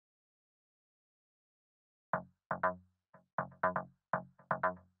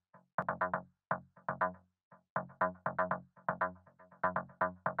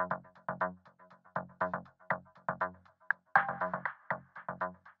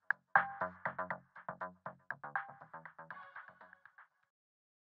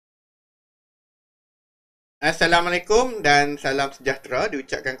Assalamualaikum dan salam sejahtera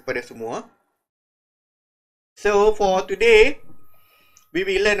diucapkan kepada semua. So for today, we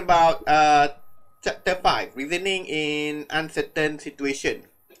will learn about chapter 5, reasoning in uncertain situation.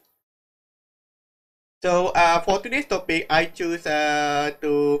 So for today's topic, I choose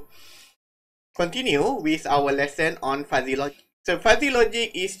to continue with our lesson on fuzzy logic. So fuzzy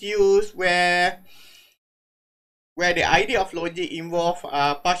logic is used where the idea of logic involves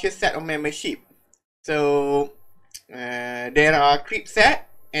a partial set of membership. So there are crypt set,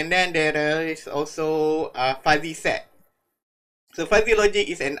 and then there is also a fuzzy set. So fuzzy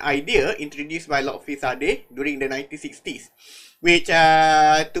logic is an idea introduced by Lord Faraday during the 1960s, which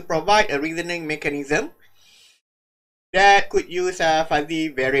to provide a reasoning mechanism that could use fuzzy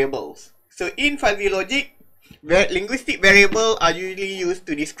variables. So in fuzzy logic, linguistic variables are usually used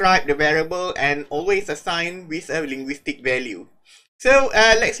to describe the variable and always assigned with a linguistic value. So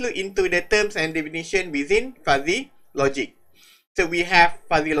let's look into the terms and definition within fuzzy logic. So we have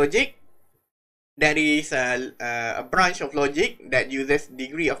fuzzy logic. That is a branch of logic that uses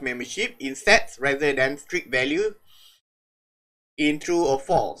degree of membership in sets rather than strict value in true or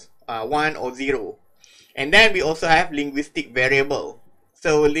false, 1 or 0. And then we also have linguistic variable.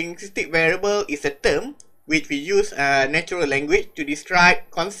 So linguistic variable is a term which we use natural language to describe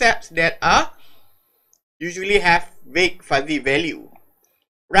concepts that are usually have vague fuzzy value.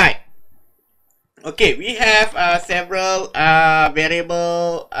 Right. Okay, we have several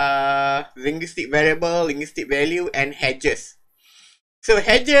variable, linguistic variable, linguistic value, and hedges. So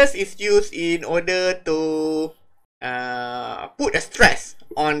hedges is used in order to put a stress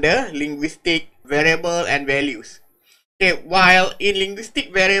on the linguistic variable and values. Okay, while in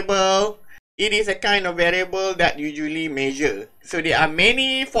linguistic variable, it is a kind of variable that you usually measure. So there are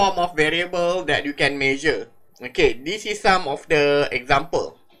many form of variable that you can measure. Okay, this is some of the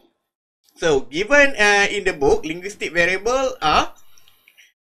example. So, given in the book, linguistic variable are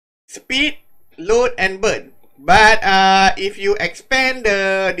speed, load, and burn. But if you expand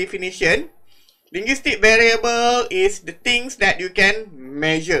the definition, linguistic variable is the things that you can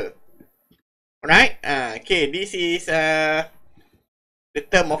measure. Right? Okay, this is the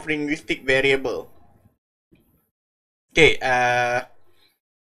term of linguistic variable. Okay,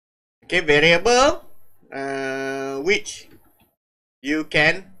 variable which you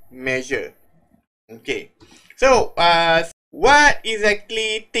can measure. Okay, so what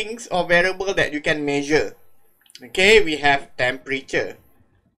exactly things or variable that you can measure? Okay, we have temperature,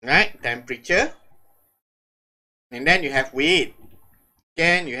 right? Temperature, and then you have weight.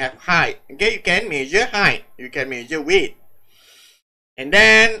 Then you have height. Okay, you can measure height. You can measure weight, and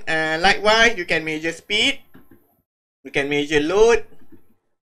then likewise you can measure speed. You can measure load,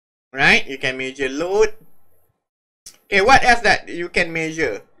 right? You can measure load. Okay, what else that you can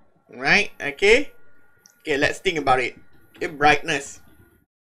measure? Right? Okay. Okay, let's think about it. Okay, brightness.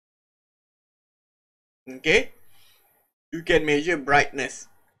 Okay, you can measure brightness.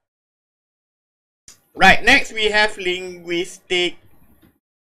 Right, next we have linguistic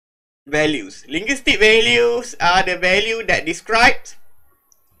values. Linguistic values are the value that describes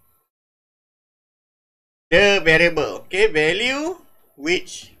the variable. Okay, value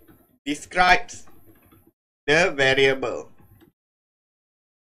which describes the variable.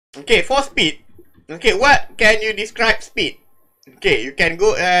 Okay, for speed. Okay, what can you describe speed? Okay, you can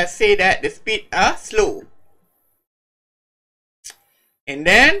go say that the speed are slow. And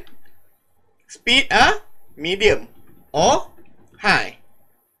then speed are medium or high.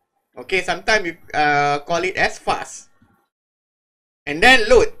 Okay, sometimes you call it as fast. And then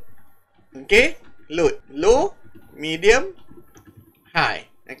load. Okay, load. Low, medium, high.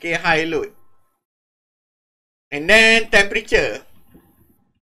 Okay, high load. And then temperature.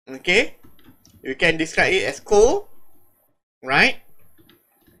 Okay, you can describe it as cold, right?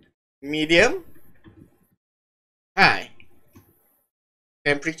 Medium, high.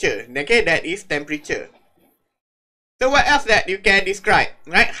 Temperature. Okay, that is temperature. So what else that you can describe?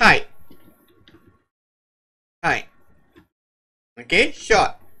 Right, height. Height. Okay,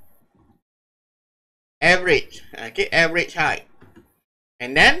 short. Average. Okay, average height.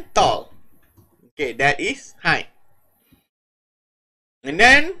 And then tall. Okay, that is height. And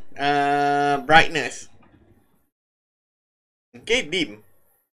then brightness. Okay, dim.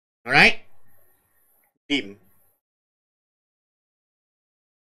 Alright? Dim.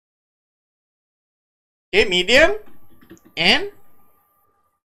 Okay, medium and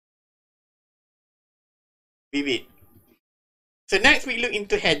vivid. So next we look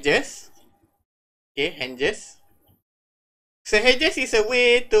into hedges. Okay, hedges. So hedges is a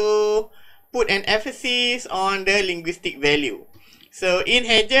way to put an emphasis on the linguistic value. So in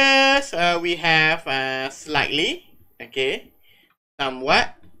hedges, we have slightly, okay,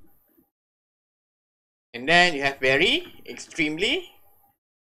 somewhat, and then you have very, extremely,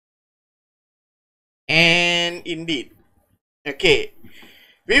 and indeed. Okay,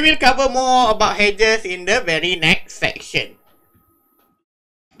 we will cover more about hedges in the very next section.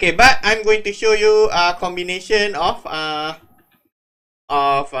 Okay, but I'm going to show you a combination of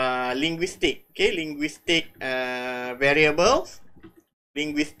linguistic, okay, linguistic variables,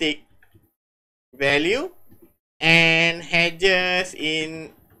 linguistic value, and hedges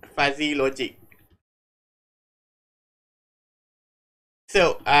in fuzzy logic.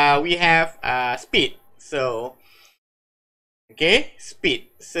 So we have speed. So okay,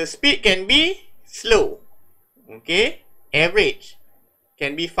 speed. So speed can be slow, okay, average,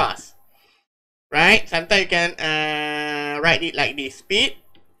 can be fast, right? Sometimes you can write it like this: speed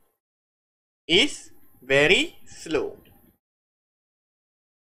is very slow.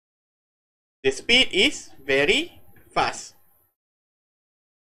 The speed is very fast.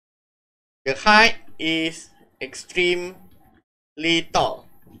 The height is extremely tall.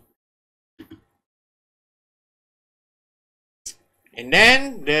 And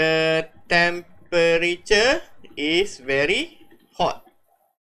then the temperature is very hot.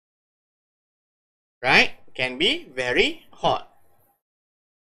 Right? Can be very hot.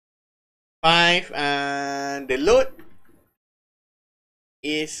 5. The load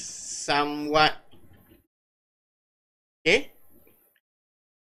is somewhat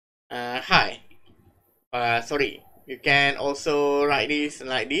high. Sorry. You can also write this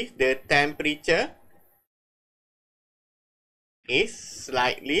like this. The temperature is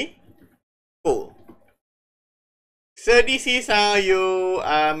slightly cold. So this is how you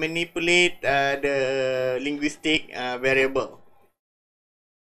manipulate the linguistic variable.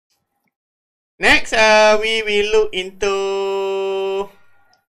 Next, we will look into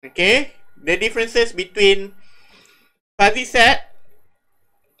the differences between fuzzy set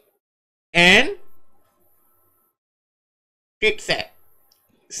and script set.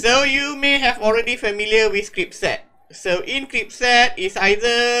 So you may have already familiar with script set. So in script set is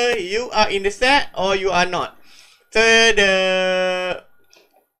either you are in the set or you are not. So the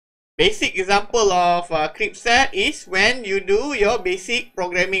basic example of script set is when you do your basic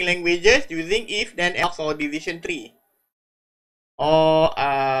programming languages using if, then, else, or decision tree. Or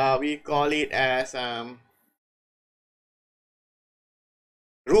we call it as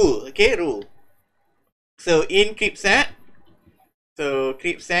rule, okay, rule. So in script set,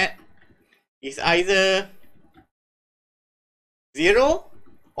 is either 0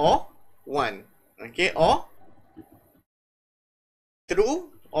 or 1, okay, or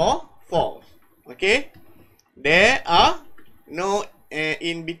true or false, okay. There are no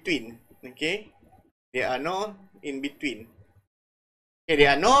in between, okay. There are no in between. Okay,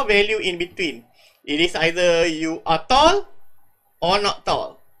 there are no value in between. It is either you are tall or not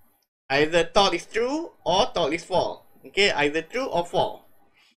tall. Either tall is true or tall is false. Okay, either true or false.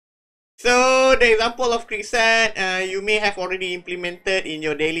 So the example of script set you may have already implemented in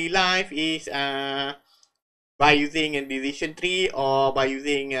your daily life is by using a decision tree or by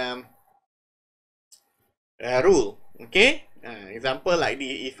using a rule. Okay, example like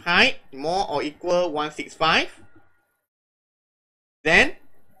this: if height more or equal 165, then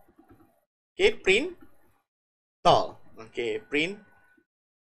print tall. Okay, print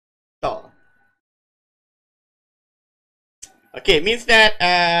tall. Okay, means that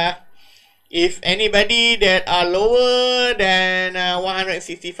if anybody that are lower than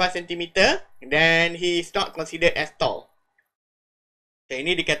 165 cm, then he is not considered as tall. Okay,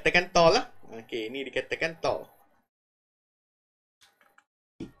 ini dikatakan tall lah. Okay, ini dikatakan tall.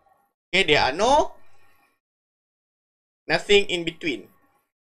 Okay, there are nothing in between.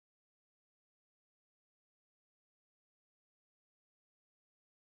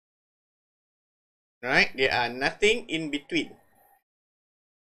 Right, there are nothing in between.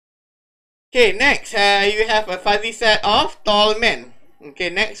 Okay, next you have a fuzzy set of tall men. Okay,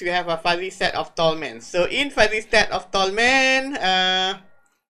 next we have a fuzzy set of tall men. So in fuzzy set of tall men,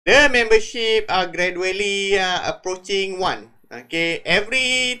 the membership are gradually approaching 1. Okay,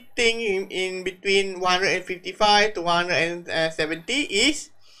 everything in between 155 to 170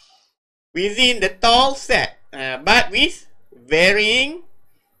 is within the tall set, but with varying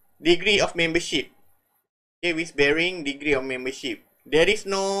degree of membership. Okay, with varying degree of membership. there is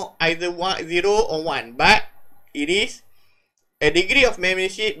no either 0 or 1, but it is a degree of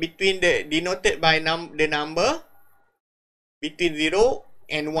membership between the denoted by the number between 0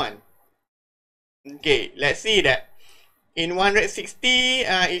 and 1. Okay, let's see that. In 160,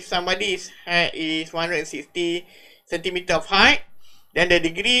 if somebody is 160 centimeter of height, then the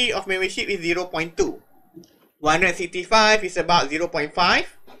degree of membership is 0.2. 165 is about 0.5.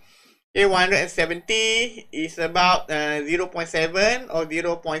 Okay, 170 is about 0.7 or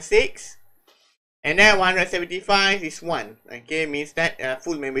 0.6. And then 175 is 1. Okay, means that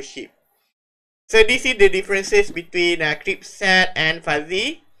full membership. So this is the differences between crypt set and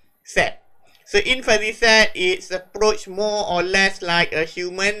fuzzy set. So in fuzzy set, it's approached more or less like a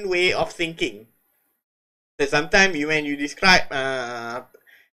human way of thinking. So sometimes when you describe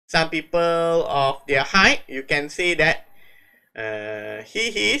some people of their height, you can say that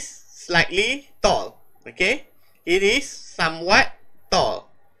he is slightly tall. Okay, it is somewhat tall,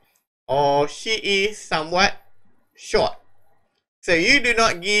 or she is somewhat short. So you do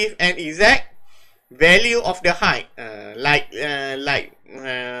not give an exact value of the height,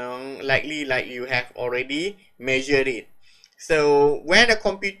 likely like you have already measured it. So when a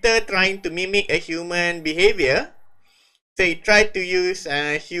computer trying to mimic a human behavior, so it tried to use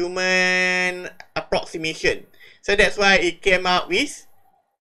a human approximation. So that's why it came out with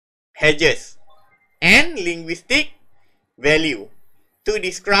Hedges and linguistic value to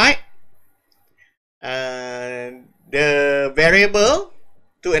describe the variable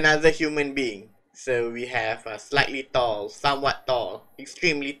to another human being. So we have slightly tall, somewhat tall,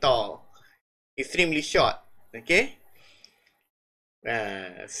 extremely short. Okay.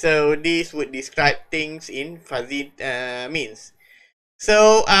 So this would describe things in fuzzy means.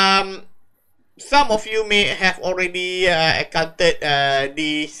 So some of you may have already encountered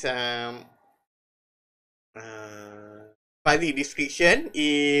this fuzzy description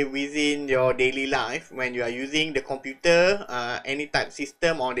within your daily life when you are using the computer, any type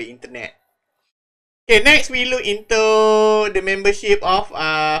system or the internet. Okay, next we look into the membership of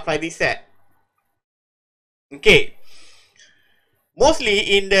fuzzy set. Okay,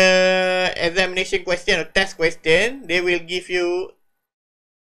 mostly in the examination question or test question, they will give you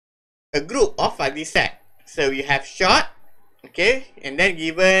a group of fuzzy set. So you have short, okay, and then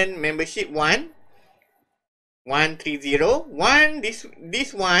given membership 1, 130.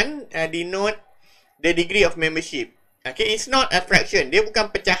 This one denote the degree of membership. Okay, it's not a fraction. Dia bukan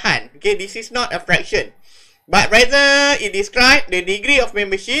pecahan. Okay, this is not a fraction. But rather, it describes the degree of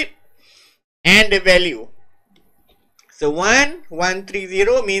membership and the value. So 130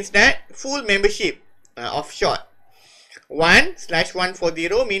 means that full membership of short. 1/140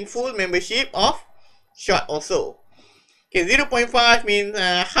 means full membership of short also. Okay, 0.5 means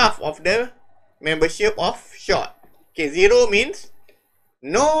half of the membership of short. Okay, 0 means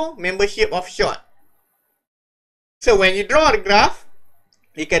no membership of short. So when you draw the graph,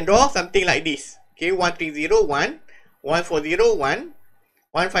 you can draw something like this. Okay, 130, 1, 140, 1,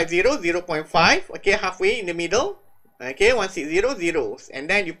 150, 0.5. Okay, halfway in the middle. Okay, 160, 0. And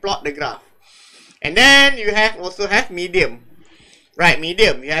then you plot the graph. And then you also have medium. Right,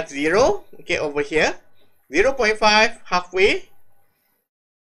 medium. You have 0. Okay, over here. 0.5 halfway.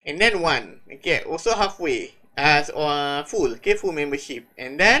 And then 1. Okay, also halfway. As full. Okay, full membership.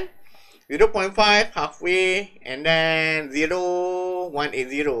 And then 0.5 halfway, and then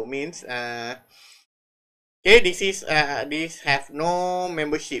 0.180 means okay, this have no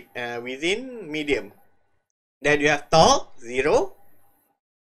membership within medium. Then you have tall 0,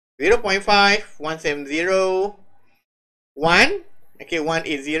 0.5, 170, 1, okay,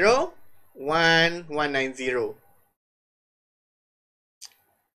 180, 190.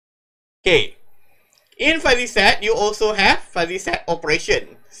 Okay, in fuzzy set you also have fuzzy set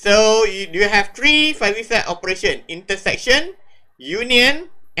operation. So you have 3 fuzzy set operation: intersection,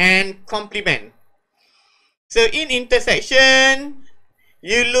 union, and complement. So in intersection,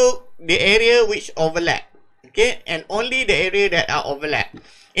 you look the area which overlap. Okay, and only the area that are overlap.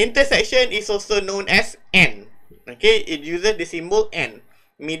 Intersection is also known as N. Okay, it uses the symbol N,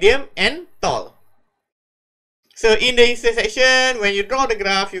 medium and tall. So in the intersection, when you draw the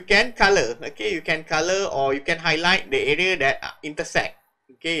graph, you can color. Okay, you can color or you can highlight the area that intersect.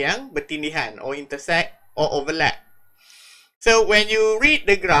 Okay, yang bertindihan or intersect or overlap. So when you read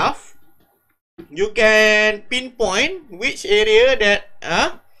the graph, you can pinpoint which area that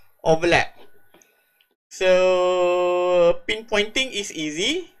overlap. So pinpointing is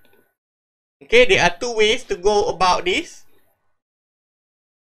easy. Okay, there are 2 ways to go about this.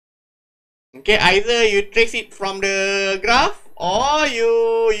 Okay, either you trace it from the graph or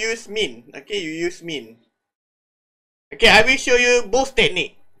you use mean. Okay, you use mean. Okay, I will show you both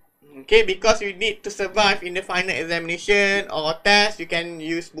technique. Okay, because you need to survive in the final examination or test, you can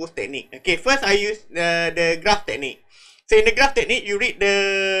use both technique. Okay, first I use the graph technique. So in the graph technique, you read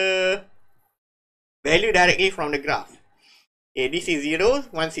the value directly from the graph. Okay, this is 0,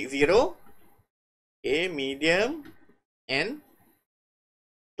 160. Okay, medium and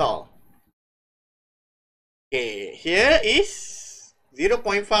tall. Okay, here is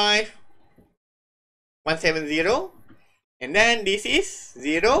 0.5, 170. And then this is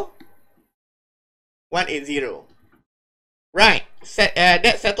 0, 180. Right,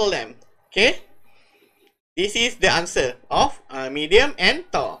 that settle them. Okay, this is the answer of medium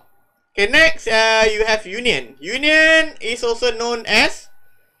and tall. Okay, next you have union. Union is also known as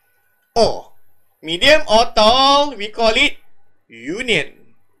O. Medium or tall, we call it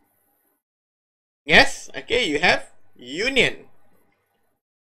union. Yes, okay, you have union.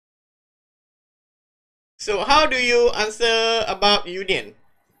 So how do you answer about union?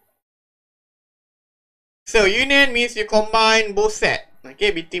 So union means you combine both set, okay,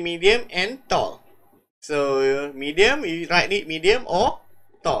 between medium and tall. So medium, you write it medium or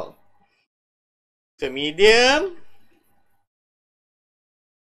tall. So medium,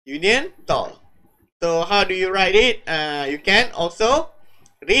 union, tall. So how do you write it? You can also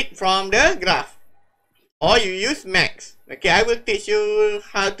read from the graph, or you use max. Okay, I will teach you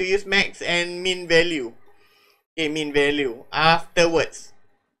how to use max and mean value. Okay, mean value afterwards.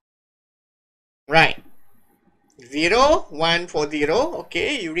 Right. 0, 1, 4, 0.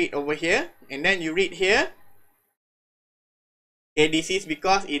 Okay, you read over here. And then you read here. Okay, this is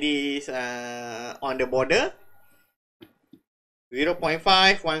because it is on the border. 0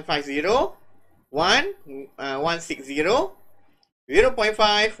 0.5, 150. 1, 160. 0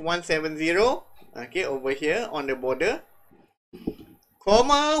 0.5, 170. Okay, over here on the border.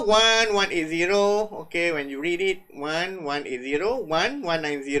 Comma 1, 180. Okay, when you read it, 1, 180. 1,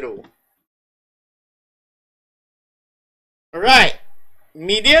 190. Alright,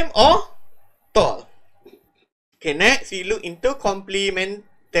 medium or tall. Okay, next we look into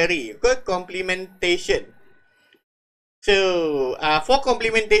complementary, complementation. So, for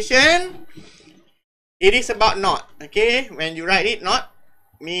complementation, it is about not. Okay, when you write it, not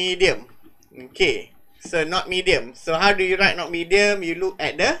medium. Okay, so not medium. So how do you write not medium? You look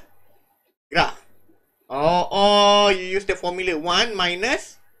at the graph. Or you use the formula 1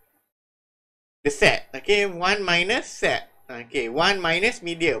 minus the set. Okay, 1 minus set. Okay, 1 minus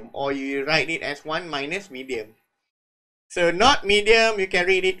medium, or you write it as 1 minus medium. So not medium, you can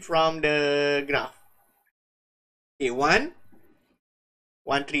read it from the graph. Okay, 1,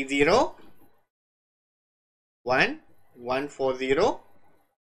 130, 1, 140,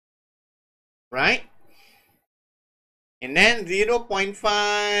 right? And then 0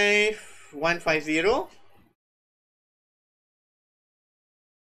 0.5, 150.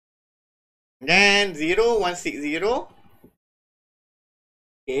 Then 0, 160.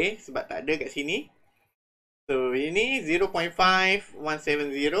 Okay, sebab tak ada kat sini. So ini 0.5,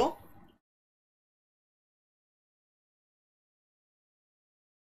 170.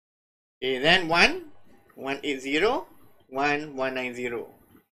 Okay, then 1, 180, 1, 190.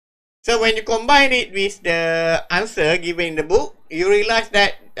 So when you combine it with the answer given in the book, you realize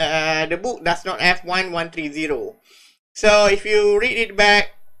that the book does not have 1, 130. So if you read it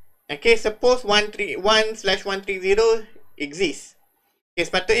back, okay, suppose 1/130 exists. Okay,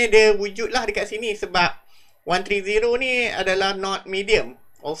 sepatutnya dia wujudlah dekat sini sebab 130 ni adalah not medium.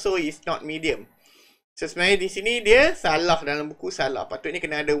 Also is not medium. So sebenarnya di sini dia salah, dalam buku salah. Patutnya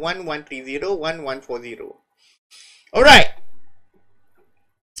kena ada 1/130, 1/140. Alright.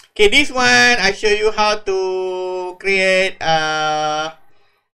 Okay, this one I show you how to create a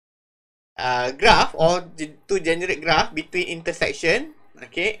graph, or to generate graph between intersection,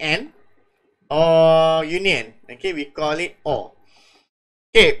 okay, and or union. Okay, we call it O.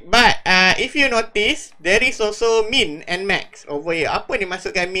 Okay, but if you notice, there is also min and max over here. Apa ni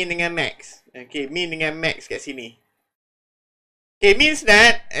masukkan min dengan max? Okay, min dengan max kat sini. Okay, means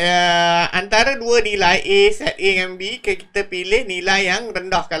that antara dua nilai A, set A dengan B, kita pilih nilai yang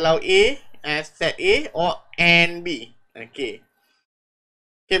rendah kalau A, set A or and B. Okay.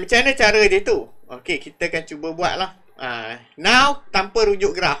 Okay, macam mana cara dia tu? Okay, kita akan cuba buat lah. Now, tanpa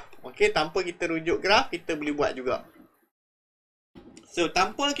rujuk graf. Okay, tanpa kita rujuk graf, kita boleh buat juga. So,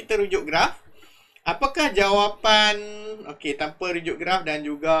 tanpa kita rujuk graf, apakah jawapan? Okay, tanpa rujuk graf dan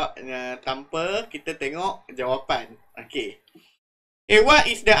juga tanpa kita tengok jawapan. Okay. Okay, what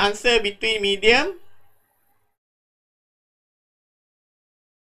is the answer between medium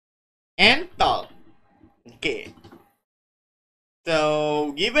and tall? Okay.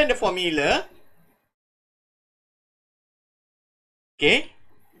 So, given the formula, Okay.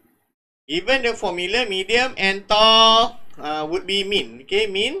 Even the formula medium and tall would be mean. Okay,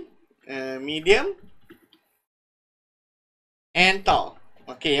 mean, medium and tall.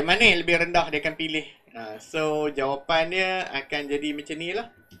 Okay, yang mana yang lebih rendah dia akan pilih. So, jawapan dia akan jadi macam ni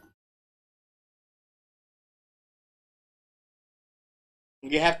lah.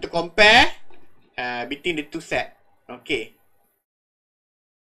 You have to compare between the two set. Okay.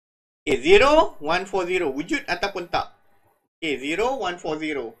 Okay, 0, 1, 4, 0. Wujud ataupun tak? Okay, 0, 1, 4,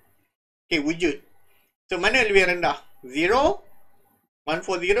 0. Okay, wujud. So, mana lebih rendah? 0, 1,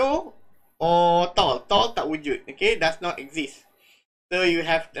 4, 0 or tall? Tall tak wujud. Okay, does not exist. So, you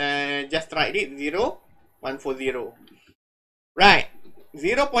have just write it 0, 1, 4, 0. Right.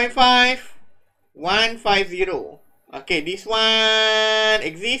 0.5, 1, 5, 0. Okay, this one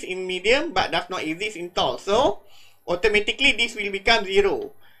exists in medium but does not exist in tall. So, automatically this will become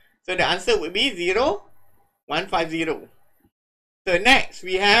 0. So, the answer would be 0, 1, 5, 0. So, next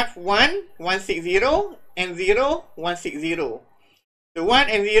we have 1, 1, 6, 0 and 0, 1, 6, 0. So, 1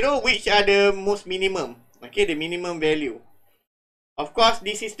 and 0, which are the most minimum? Okay, the minimum value. Of course,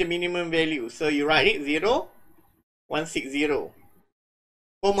 this is the minimum value. So, you write it 0, 1, 6, 0.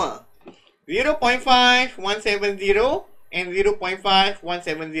 Comma. 0.5, 170 and 0.5,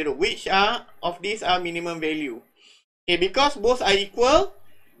 170. Which are of these are minimum value? Okay, because both are equal,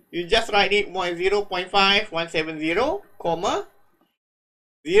 you just write it 0.5, 170, comma,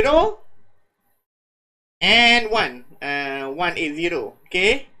 0 and 1, 180.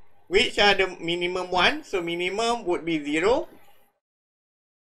 Okay, which are the minimum one? So minimum would be 0,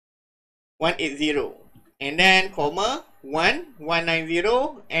 180. And then comma 1,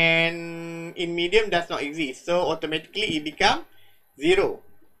 190, and in medium does not exist. So automatically it becomes 0,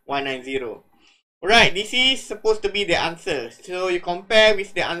 190. Alright, this is supposed to be the answer. So you compare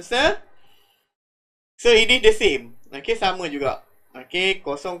with the answer. So it is the same. Okay, sama juga. Okay,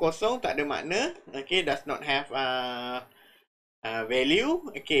 kosong-kosong tak ada makna. Okay, does not have value.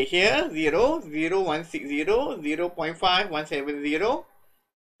 Okay, here 0, 0, 160, 0.5, 170, 0,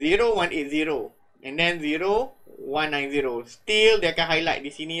 180. And then 0, 190. Still, dia akan highlight di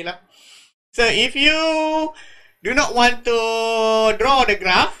sini lah. So, if you do not want to draw the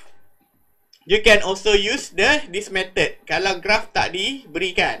graph, you can also use this method. Kalau graph tak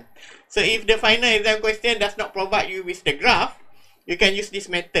diberikan. So, if the final exam question does not provide you with the graph, you can use this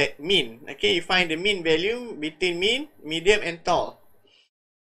method, mean. Okay, you find the mean value between mean, medium, and tall.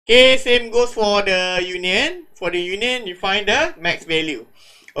 Okay, same goes for the union. For the union, you find the max value.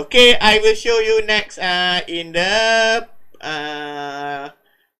 Okay, I will show you next in the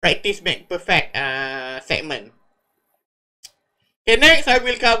practice make perfect segment. Okay, next I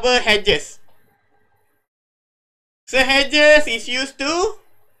will cover hedges. So hedges is used to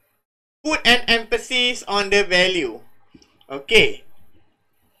put an emphasis on the value. Okay.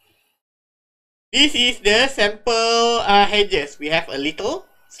 This is the sample hedges. We have a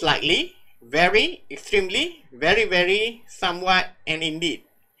little, slightly, very, extremely, very, very, somewhat, and indeed.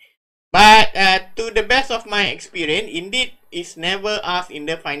 But to the best of my experience, indeed is never asked in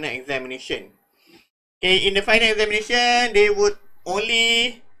the final examination. Okay, in the final examination, they would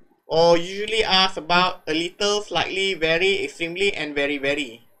only or usually ask about a little, slightly, very, extremely, and very,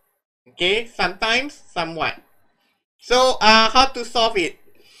 very. Okay, sometimes, somewhat. So, how to solve it?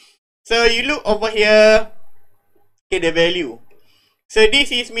 So, you look over here, okay, the value. So, this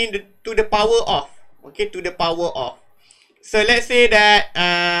is mean to the power of. Okay, to the power of. So let's say that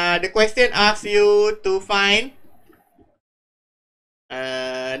the question asks you to find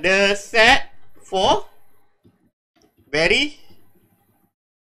the set for very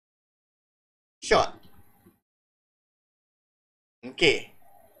short. Okay.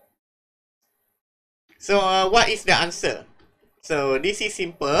 So what is the answer? So this is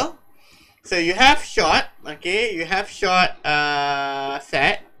simple. So you have short. Okay, you have short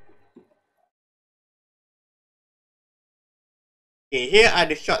set. Okay, here are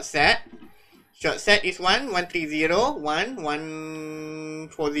the short set. Short set is 1, 130, 1,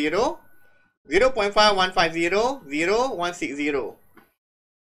 140, 0.5, 150, 0, 160.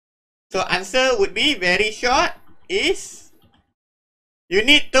 So answer would be very short is you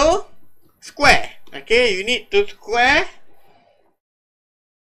need to square. Okay, you need to square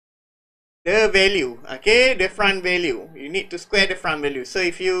the value. Okay, the front value. You need to square the front value. So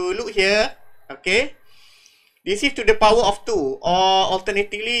if you look here, okay, this is to the power of 2, or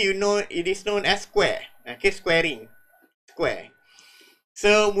alternatively, you know, it is known as square. Okay, squaring. Square.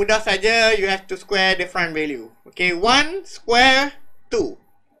 So, mudah saja, you have to square the front value. Okay, 1 square 2.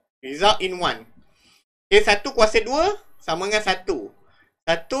 Result in 1. Okay, 1 kuasa 2 sama dengan 1.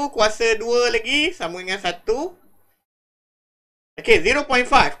 1 kuasa 2 lagi sama dengan 1. Okay,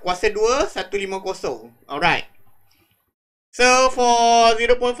 0.5, kuasa 2, 150. Alright. So, for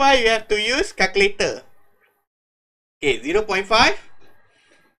 0.5, you have to use calculator. Okay, 0.5.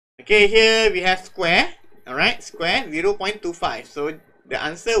 Okay, here we have square. Alright, square 0.25. So, the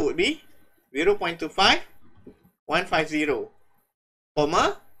answer would be 0.25, 150,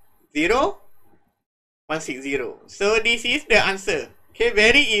 comma, 0, 160. So, this is the answer. Okay,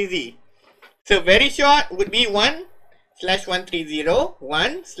 very easy. So, very short would be 1/130,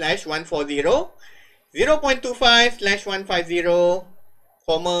 1/140, 0.25/150,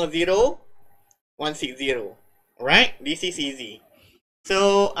 comma 0, 160. Alright, this is easy.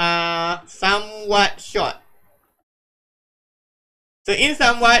 So, somewhat short. So, in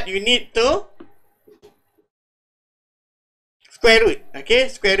somewhat, you need to square root. Okay,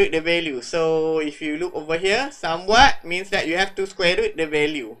 square root the value. So, if you look over here, somewhat means that you have to square root the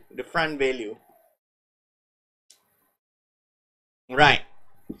value, the front value. Right.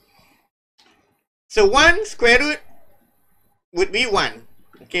 So, 1 square root would be 1.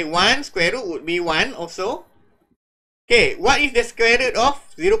 Okay, 1 square root would be 1 also. Okay, what is the square root of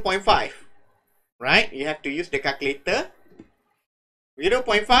 0.5? Right, you have to use the calculator.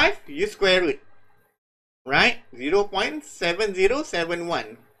 0.5, use square root. Right,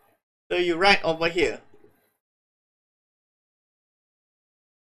 0.7071. So you write over here.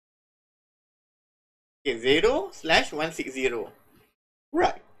 Okay, 0/160.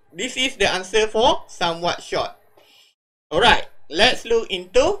 Right, this is the answer for somewhat short. Alright, let's look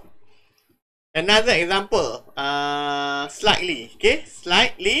into another example. Slightly. Okay,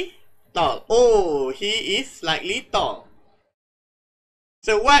 slightly tall. Oh, he is slightly tall.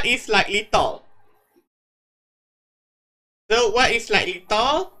 So what is slightly tall? So what is slightly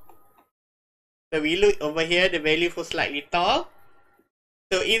tall? So we look over here, the value for slightly tall.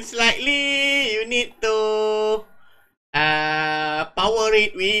 So in slightly, you need to power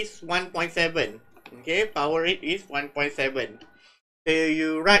it with 1.7. Okay, power it is 1.7. So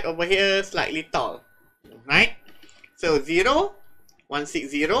you write over here slightly tall. Right? So 0,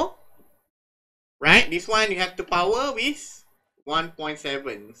 160. Right? This one you have to power with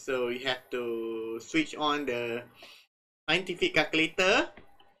 1.7. So you have to switch on the scientific calculator.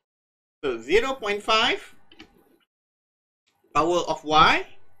 So 0.5 power of y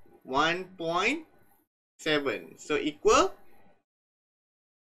 1.7. So equal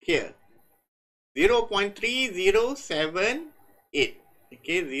here 0.3078.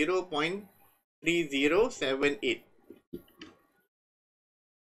 Okay, 0.3078.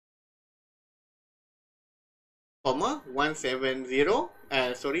 Comma 170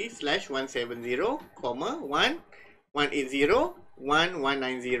 /170, comma 180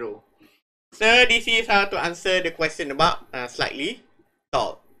 1190. So this is how to answer the question about slightly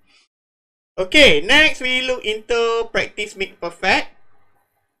tall. Okay, next we look into practice make perfect.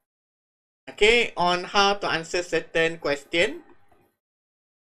 Okay, on how to answer certain question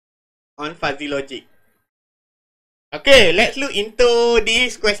on fuzzy logic. Okay, let's look into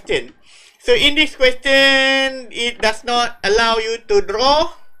this question. So in this question, it does not allow you to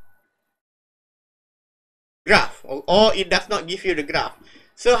draw graph, or it does not give you the graph.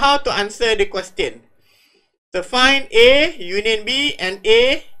 So how to answer the question? So find A union B and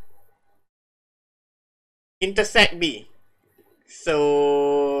A intersect B.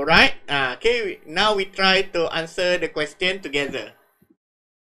 So right, okay, now we try to answer the question together.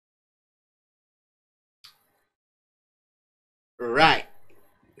 Right.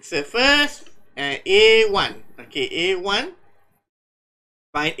 So first, A1. Okay, A1.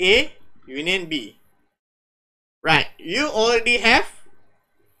 Find A union B. Right. You already have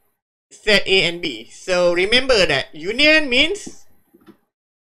set A and B. So remember that union means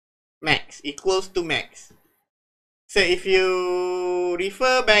max, equals to max. So if you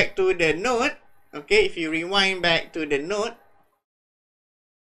refer back to the note, okay, if you rewind back to the note,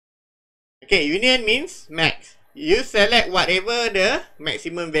 okay, union means max. You select whatever the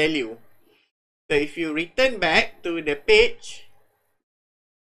maximum value. So if you return back to the page,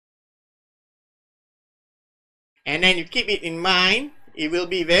 and then you keep it in mind, it will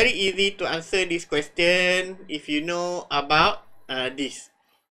be very easy to answer this question if you know about this.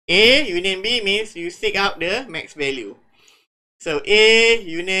 A union B means you seek out the max value. So A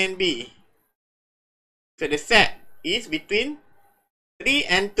union B. So the set is between 3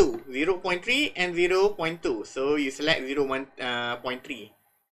 and 2. 0.3 and 0.2. So you select 0.3.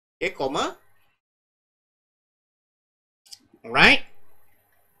 Okay, comma. Alright.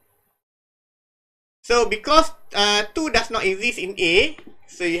 So because 2 does not exist in A,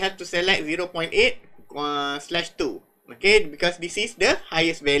 so you have to select 0.8/2. Okay, because this is the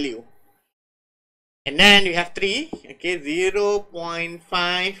highest value. And then you have 3, okay,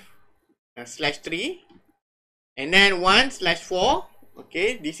 0.5 slash 3. And then 1 slash 4,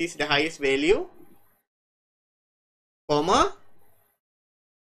 okay, this is the highest value, comma,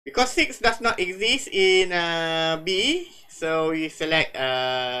 because 6 does not exist in B, so you select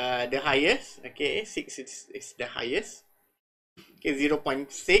the highest, okay, 6 is the highest, okay,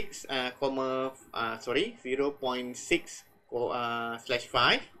 0.6, comma, 0.6 slash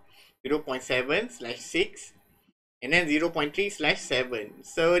 5, 0.7 slash 6, and then 0.3 slash 7.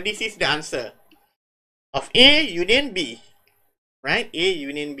 So this is the answer of A union B, right? A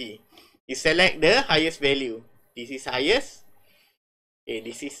union B. You select the highest value. This is highest. Okay,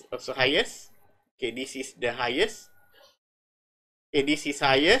 this is also highest. Okay, this is the highest. Okay, this is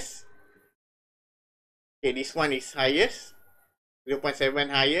highest. Okay, this one is highest. 0.7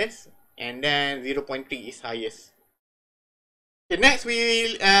 highest. And then 0.3 is highest. Okay, next we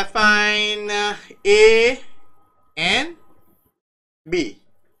will find A and B.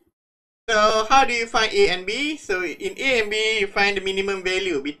 So how do you find A and B? So in A and B, you find the minimum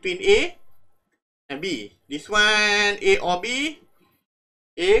value between A and B. This one, A or B.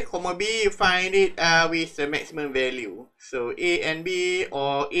 A, comma B, you find it with the maximum value. So A and B,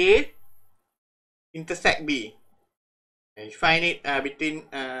 or A intersect B. And you find it between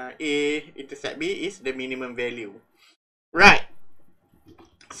A intersect B is the minimum value. Right.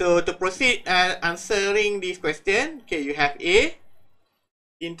 So to proceed answering this question, okay, you have A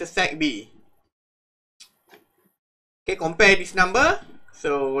intersect B. Okay, compare this number.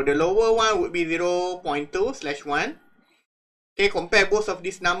 So the lower one would be 0.2 slash 1. Okay, compare both of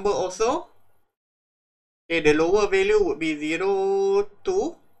this number also. Okay, the lower value would be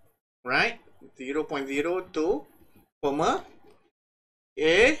 0.2, right? 0.02, comma.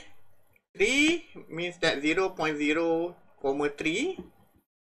 Okay, 3 means that 0.0, 3.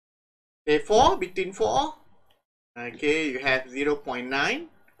 Okay, 4, between 4. Okay, you have 0.9,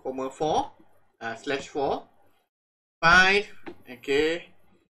 4, slash 4. 5, okay.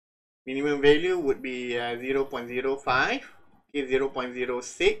 Minimum value would be 0.05, okay,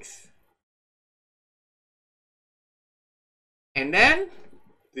 0.06. And then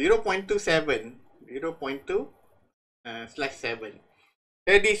 0.27, 0.2 slash 7.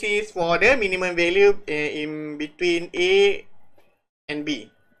 So this is for the minimum value in between A and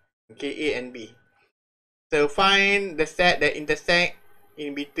B. Okay, A and B. So find the set that intersect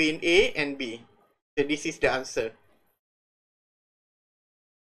in between A and B. So this is the answer.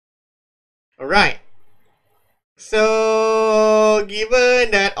 Alright. So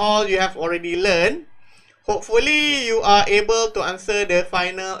given that all you have already learned, hopefully you are able to answer the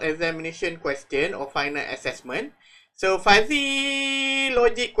final examination question or final assessment. So fuzzy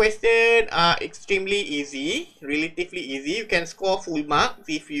logic questions are extremely easy, relatively easy. You can score full marks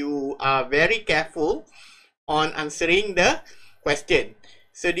if you are very careful on answering the question.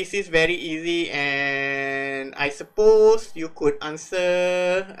 So this is very easy, and I suppose you could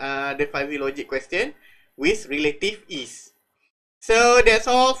answer the fuzzy logic question with relative ease. So that's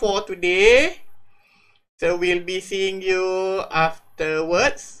all for today. So we'll be seeing you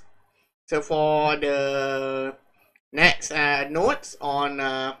afterwards. So for the next notes on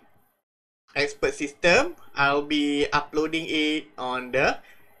expert system, I'll be uploading it on the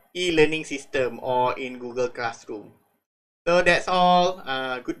e-learning system or in Google Classroom. So that's all.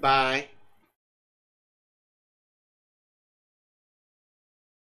 Goodbye.